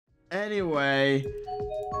Anyway.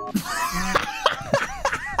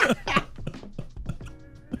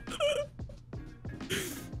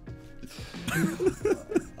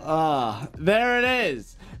 There it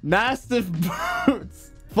is. Mastiff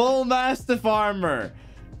boots. Full Mastiff armor.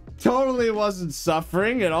 Totally wasn't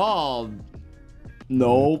suffering at all.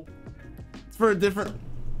 Nope. It's for a different...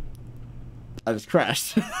 I just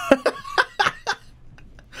crashed.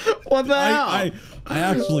 What the hell? I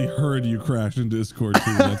actually heard you crash in Discord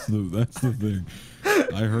too. That's the thing.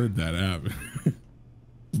 I heard that happen.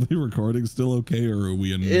 Is the recording still okay, or are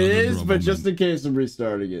we in? It is, but just in case I'm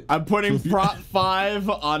restarting it. I'm putting prop 5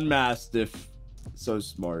 on Mastiff. So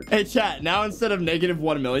smart. Hey chat, now instead of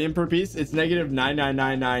 -1 million per piece, it's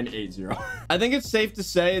 -9999980. I think it's safe to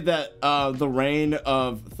say that the reign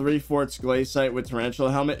of 3/4 Glaciite with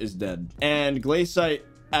Tarantula helmet is dead, and Glaciite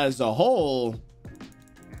as a whole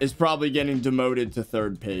is probably getting demoted to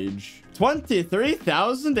 3rd page.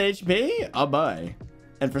 23,000 HP? Oh boy.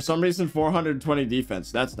 And for some reason 420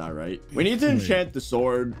 defense. That's not right. We need to enchant the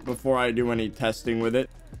sword before I do any testing with it.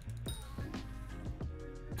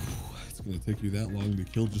 It's gonna take you that long to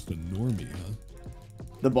kill just a normie, huh?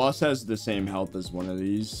 The boss has the same health as one of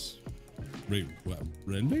these. Wait, what?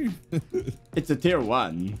 Really? It's a tier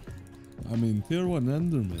 1. I mean, tier 1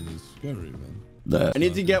 Enderman is scary, man. I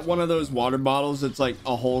need to get one of those water bottles. It's like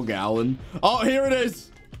a whole gallon. Oh, here it is.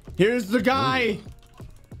 Here's the guy.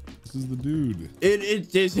 This is the dude.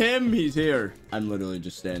 It is him. He's here. I'm literally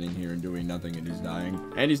just standing here and doing nothing, and he's dying.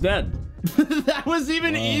 And he's dead. That was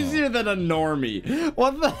even easier than a normie.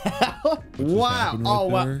 What the hell? Wow. Oh,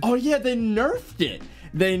 wow. Oh, yeah, they nerfed it.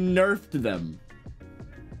 They nerfed them.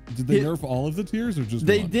 Did they nerf all of the tiers or just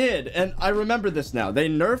They one? did. And I remember this now. They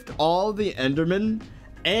nerfed all the Endermen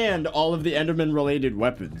and all of the Enderman related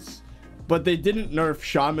weapons, but they didn't nerf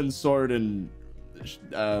Shaman Sword and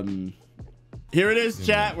here it is,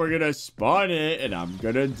 chat. We're gonna spawn it and I'm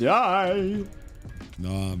gonna die.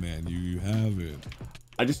 Nah, man, you have it.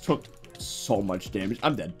 I just took so much damage.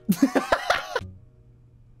 I'm dead.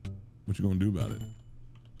 What you gonna do about it?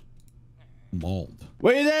 Mauled.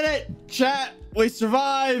 We did it, chat. We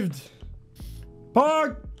survived.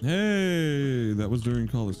 Park. Hey, that was during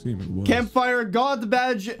Coliseum. It was. Campfire God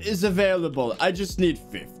badge is available. I just need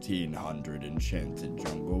 1,500 enchanted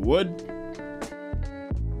jungle wood.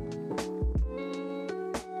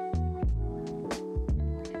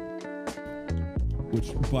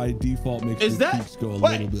 Which by default makes Is your that peaks go a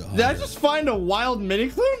wait? little bit higher. Did I just find a wild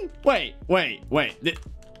mini-clune? Wait. Wait,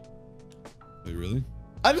 really?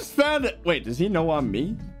 I just found it. Wait, does he know I'm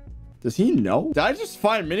me? Does he know? Did I just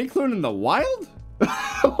find mini-clune in the wild?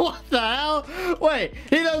 What the hell? Wait,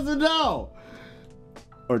 he doesn't know.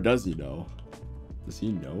 Or does he know? Does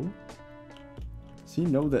he know? Does he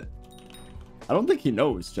know that? I don't think he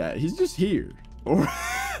knows, chat. He's just here. Or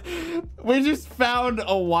we just found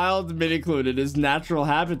a wild mini-clune in his natural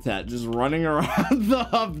habitat, just running around the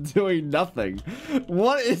hub doing nothing.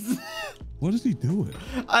 What is... What is he doing?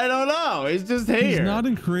 I don't know. He's just here. He's not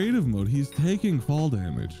in creative mode. He's taking fall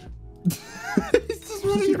damage. He's just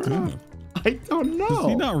running around. I don't know. Does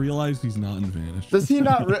he not realize he's not in Vanish? Does he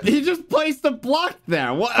not? He just placed a block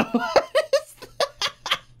there. What is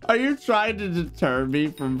that? Are you trying to deter me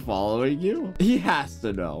from following you? He has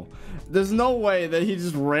to know. There's no way that he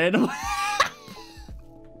just randomly...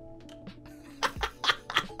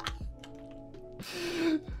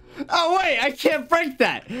 Oh, wait. I can't break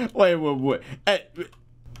that. Wait.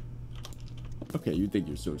 Okay, you think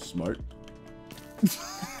you're so smart.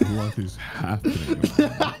 What is happening?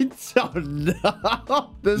 I don't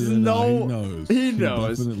know. There's he knows. He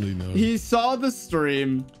knows. He definitely knows. He saw the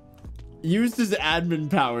stream, used his admin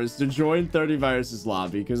powers to join 30virus's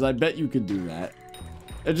lobby, because I bet you could do that.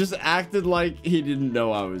 It just acted like he didn't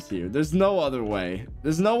know I was here. There's no other way.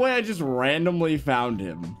 There's no way I just randomly found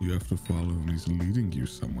him. You have to follow him. He's leading you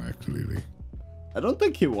somewhere, clearly. I don't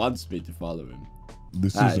think he wants me to follow him.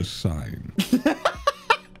 This is a sign.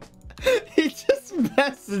 He just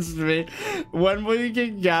messaged me, when will you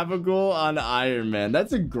get Gabagool on Ironman?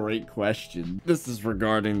 That's a great question. This is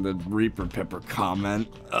regarding the Reaper Pepper comment.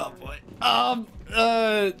 Oh boy.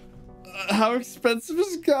 How expensive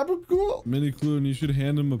is Gabagool? Mini-clune, you should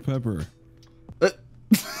hand him a pepper.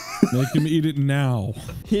 Make him eat it now.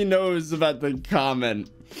 He knows about the comment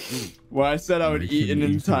where I said I would eat an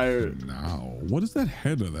entire... Now. What is that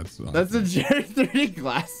header that's on? That's a Jerry 30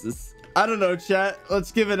 glasses. I don't know, chat.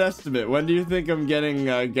 Let's give an estimate. When do you think I'm getting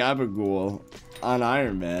Gabagool on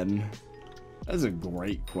Iron Man? That's a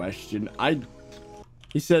great question.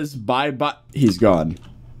 He says bye-bye. He's gone.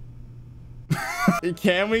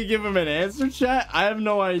 Can we give him an answer, chat? I have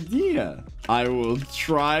no idea. I will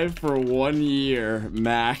try for 1 year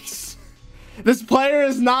max. This player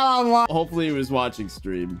is not online. Hopefully he was watching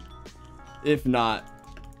stream. If not,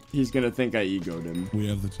 he's gonna think I egoed him. We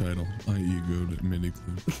have the title. I egoed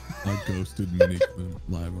Miniclune. I ghosted Miniclune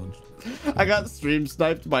live on. I got stream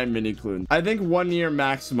sniped by Miniclune. I think 1 year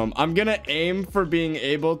maximum. I'm gonna aim for being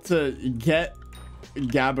able to get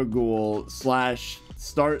Gabagool /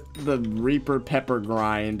 start the Reaper Pepper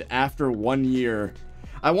grind after 1 year.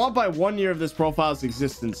 I want by 1 year of this profile's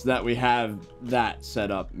existence that we have that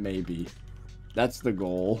set up, maybe. That's the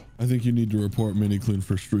goal. I think you need to report Miniclune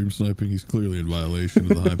for stream sniping. He's clearly in violation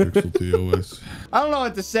of the Hypixel TOS. I don't know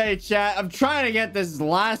what to say, chat. I'm trying to get this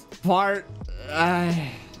last part.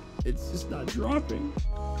 It's just not dropping.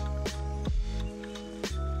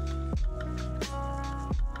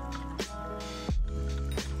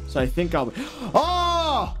 So I think I'll...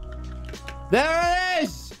 Oh! There it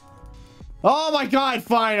is! Oh my god,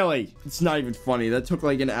 finally! It's not even funny. That took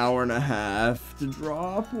like an hour and a half to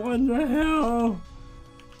drop. What the hell?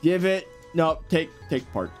 Give it. No, take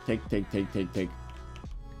part. Take.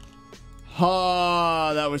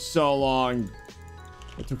 Oh, that was so long.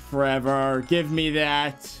 It took forever. Give me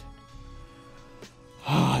that.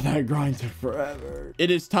 Oh, that grind took forever. It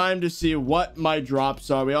is time to see what my drops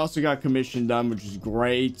are. We also got commission done, which is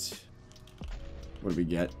great. What did we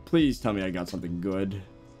get? Please tell me I got something good.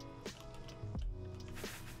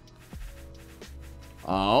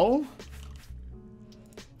 Oh,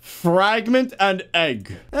 fragment and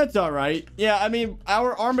egg. That's all right. Yeah, I mean,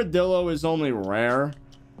 our armadillo is only rare,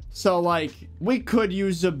 so like we could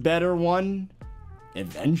use a better one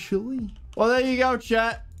eventually. Well, there you go,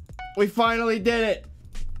 chat. We finally did it.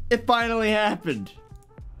 It finally happened.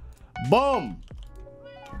 Boom.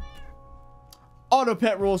 Auto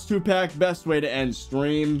pet rules 2-pack, best way to end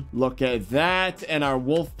stream. Look at that. And our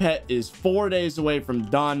wolf pet is 4 days away from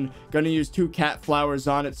done. Gonna use 2 cat flowers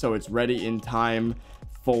on it so it's ready in time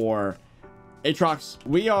for Aatrox.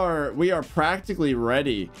 We are practically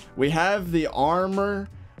ready. We have the armor,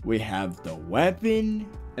 we have the weapon,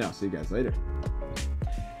 and I'll see you guys later.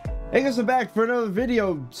 Hey guys, I'm back for another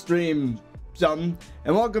video stream something,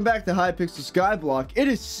 and welcome back to Hypixel SkyBlock. It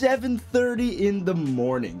is 7:30 in the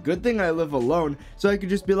morning. Good thing I live alone, so I could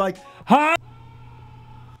just be like, hi.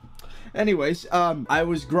 Anyways, I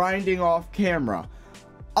was grinding off camera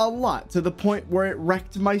a lot to the point where it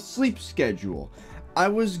wrecked my sleep schedule. I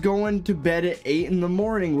was going to bed at 8 in the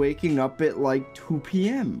morning, waking up at like 2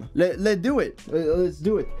 p.m. Let's do it. Let's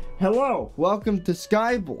do it. Hello, welcome to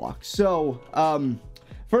SkyBlock. So,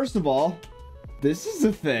 first of all, this is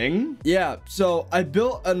a thing. Yeah, so I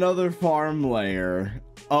built another farm layer.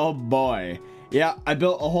 Oh boy. Yeah, I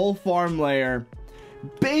built a whole farm layer.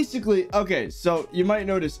 Basically, okay, so you might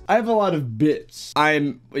notice I have a lot of bits.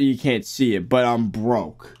 You can't see it, but I'm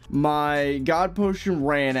broke. My god potion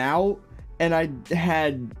ran out and I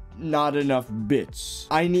had not enough bits.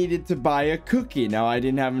 I needed to buy a cookie. Now I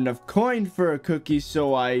didn't have enough coin for a cookie,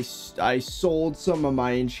 so I sold some of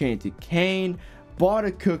my enchanted cane, bought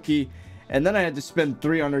a cookie, and then I had to spend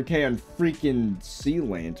 300k on freaking sea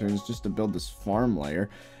lanterns just to build this farm layer.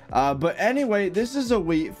 But anyway, this is a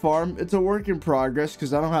wheat farm. It's a work in progress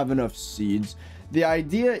because I don't have enough seeds. The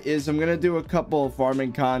idea is I'm going to do a couple of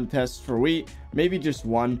farming contests for wheat, maybe just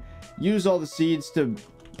one. Use all the seeds to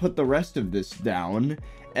put the rest of this down.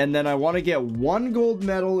 And then I want to get 1 gold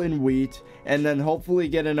medal in wheat, and then hopefully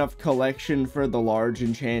get enough collection for the large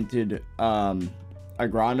enchanted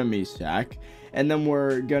agronomy sack. And then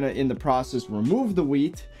we're gonna, in the process, remove the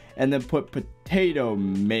wheat and then put potato,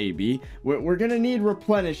 maybe. We're gonna need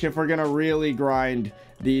replenish if we're gonna really grind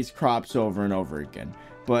these crops over and over again.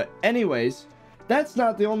 But anyways, that's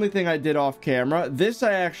not the only thing I did off camera. This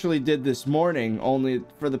I actually did this morning, only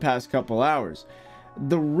for the past couple hours.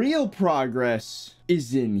 The real progress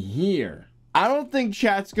is in here. I don't think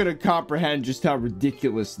chat's gonna comprehend just how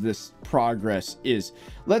ridiculous this progress is.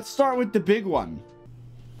 Let's start with the big one.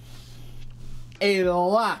 A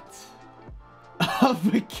lot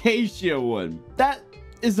of acacia wood. That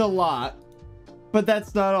is a lot, but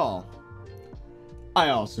that's not all. I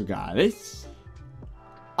also got this.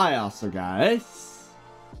 I also got this.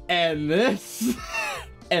 And this.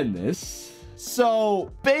 And this.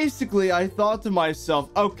 So basically I thought to myself,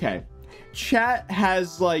 okay, chat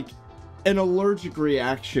has like an allergic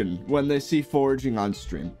reaction when they see foraging on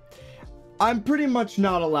stream. I'm pretty much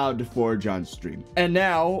not allowed to forage on stream. And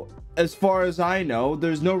now, as far as I know,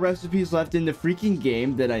 there's no recipes left in the freaking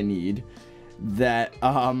game that I need that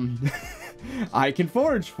I can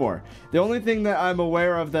forage for. The only thing that I'm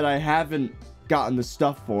aware of that I haven't gotten the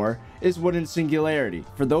stuff for is Wooden Singularity.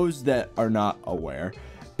 For those that are not aware,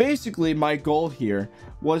 basically my goal here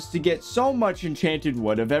was to get so much enchanted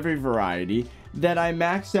wood of every variety that I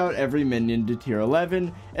maxed out every minion to tier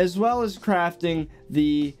 11, as well as crafting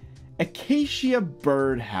the Acacia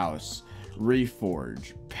Birdhouse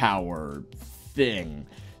Reforge power thing.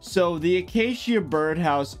 So the Acacia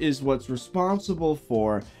Birdhouse is what's responsible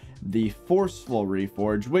for the Forceful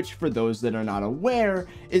Reforge, which, for those that are not aware,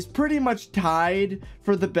 is pretty much tied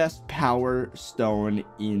for the best power stone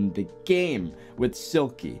in the game with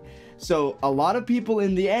Silky. So a lot of people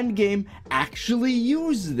in the end game actually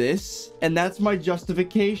use this, and that's my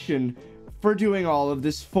justification for doing all of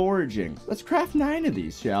this foraging. Let's craft 9 of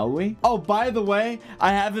these, shall we? Oh, by the way,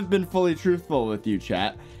 I haven't been fully truthful with you,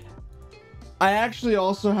 chat. I actually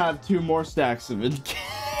also have 2 more stacks of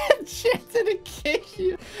enchanted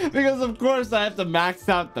Acacia, because of course I have to max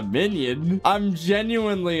out the minion. I'm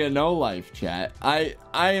genuinely a no-life, chat. I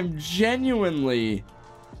am genuinely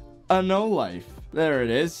a no-life. There it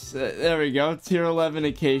is. There we go. Tier 11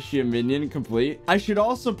 Acacia minion complete. I should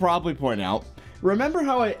also probably point out, remember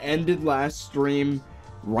how I ended last stream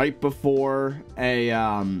right before a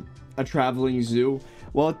traveling zoo?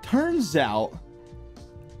 Well, it turns out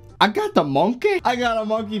I got the monkey. I got a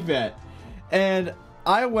monkey pet. And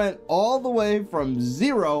I went all the way from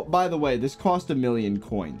 0. By the way, this cost 1,000,000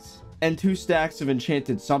 coins. And 2 stacks of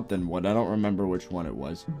enchanted something wood. I don't remember which one it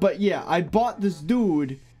was. But yeah, I bought this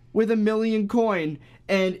dude with 1,000,000 coin,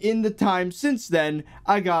 and in the time since then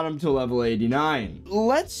I got him to level 89.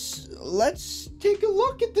 Let's take a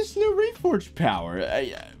look at this new Reforge power.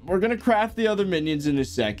 We're gonna craft the other minions in a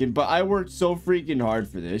second, but I worked so freaking hard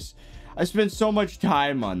for this. I spent so much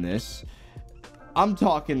time on this. I'm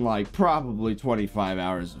talking like probably 25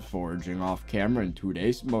 hours of foraging off camera in 2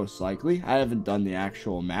 days, most likely. I haven't done the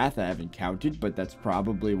actual math, I haven't counted, but that's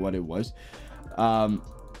probably what it was.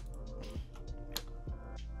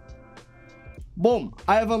 Boom.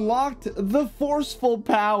 I have unlocked the Forceful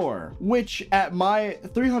power, which at my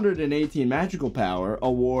 318 magical power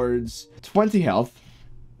awards 20 health,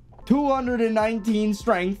 219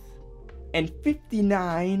 strength, and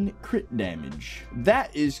 59 crit damage.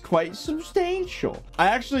 That is quite substantial. I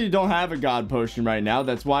actually don't have a god potion right now.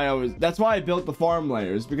 That's why I built the farm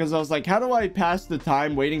layers, because I was like, how do I pass the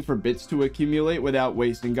time waiting for bits to accumulate without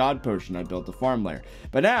wasting god potion? I built a farm layer.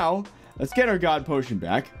 But now, let's get our god potion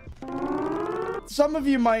back. Some of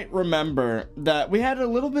you might remember that we had a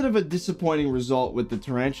little bit of a disappointing result with the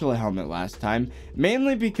tarantula helmet last time,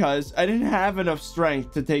 mainly because I didn't have enough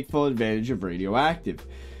strength to take full advantage of radioactive.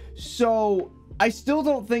 So I still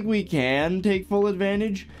don't think we can take full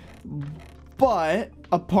advantage, but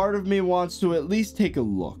a part of me wants to at least take a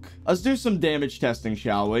look. Let's do some damage testing,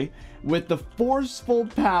 shall we? With the Forceful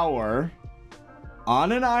power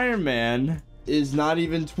on an Ironman is not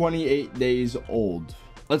even 28 days old.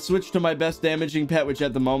 Let's switch to my best damaging pet, which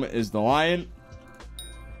at the moment is the lion.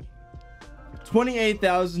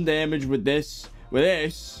 28,000 damage with this.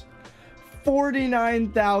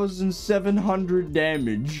 49,700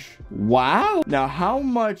 damage. Wow. Now, how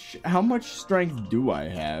much strength do I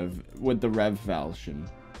have with the Rev Falchion?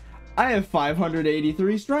 I have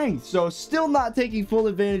 583 strength, so still not taking full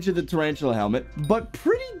advantage of the tarantula helmet, but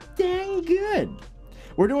pretty dang good.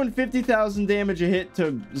 We're doing 50,000 damage a hit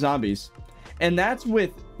to zombies. And that's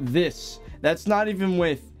with this. That's not even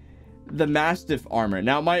with the Mastiff armor.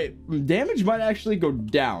 Now, my damage might actually go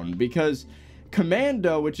down because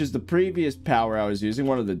Commando, which is the previous power I was using,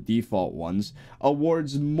 one of the default ones,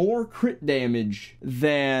 awards more crit damage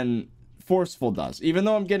than Forceful does. Even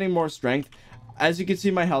though I'm getting more strength, as you can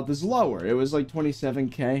see, my health is lower. It was like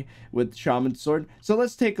 27k with Shaman Sword. So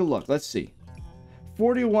let's take a look. Let's see.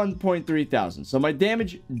 41.3 thousand. So my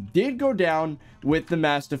damage did go down with the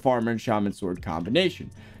Mastiff armor and Shaman Sword combination.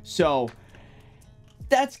 So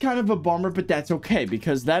that's kind of a bummer, but that's okay,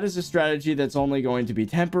 because that is a strategy that's only going to be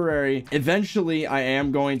temporary. Eventually, I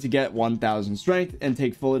am going to get 1,000 strength and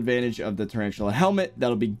take full advantage of the tarantula helmet.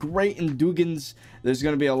 That'll be great in Dugan's. There's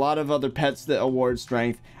going to be a lot of other pets that award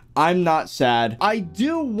strength. I'm not sad. I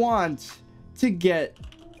do want to get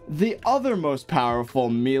the other most powerful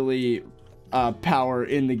melee power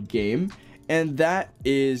in the game, and that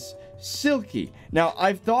is Silky. Now,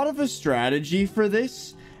 I've thought of a strategy for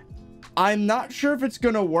this. I'm not sure if it's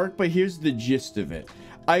gonna work, but here's the gist of it.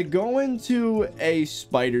 I go into a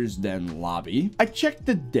spider's den lobby. I check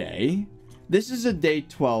the day. This is a day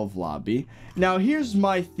 12 lobby. Now, here's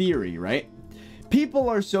my theory, right? People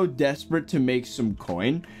are so desperate to make some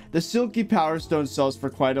coin. The Silky Power Stone sells for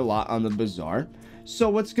quite a lot on the bazaar. So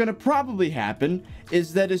what's going to probably happen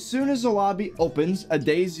is that as soon as a lobby opens, a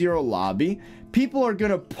day 0 lobby, people are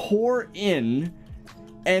going to pour in,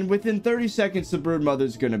 and within 30 seconds, the broodmother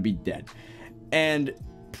is going to be dead. And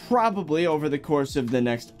probably over the course of the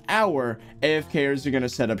next hour, AFKers are going to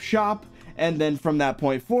set up shop, and then from that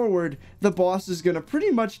point forward, the boss is going to pretty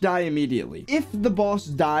much die immediately. If the boss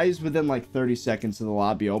dies within like 30 seconds of the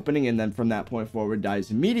lobby opening, and then from that point forward dies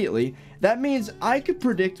immediately, that means I could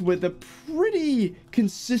predict with a pretty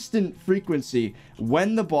consistent frequency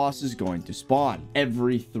when the boss is going to spawn.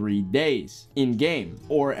 Every 3 days in game,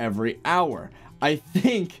 or every hour. I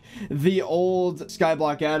think the old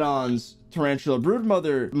SkyBlock add-ons Tarantula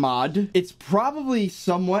Broodmother mod, it's probably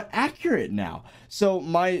somewhat accurate now. So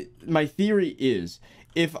my theory is,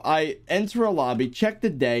 if I enter a lobby, check the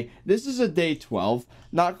day, this is a day 12,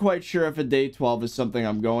 not quite sure if a day 12 is something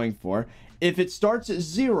I'm going for. If it starts at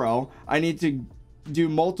 0, I need to do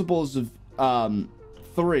multiples of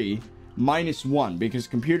 3 minus 1, because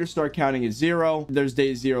computers start counting at 0. There's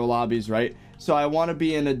day 0 lobbies, right? So I want to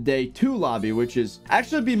be in a day 2 lobby, which is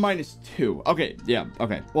actually be minus 2. Okay, yeah,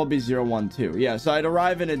 okay. Well, be 0, 1, 2. Yeah, so I'd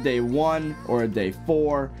arrive in a day 1 or a day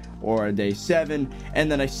 4 or a day 7,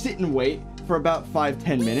 and then I sit and wait for about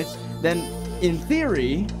 5-10 minutes. Then, in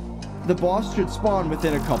theory, the boss should spawn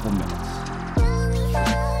within a couple minutes.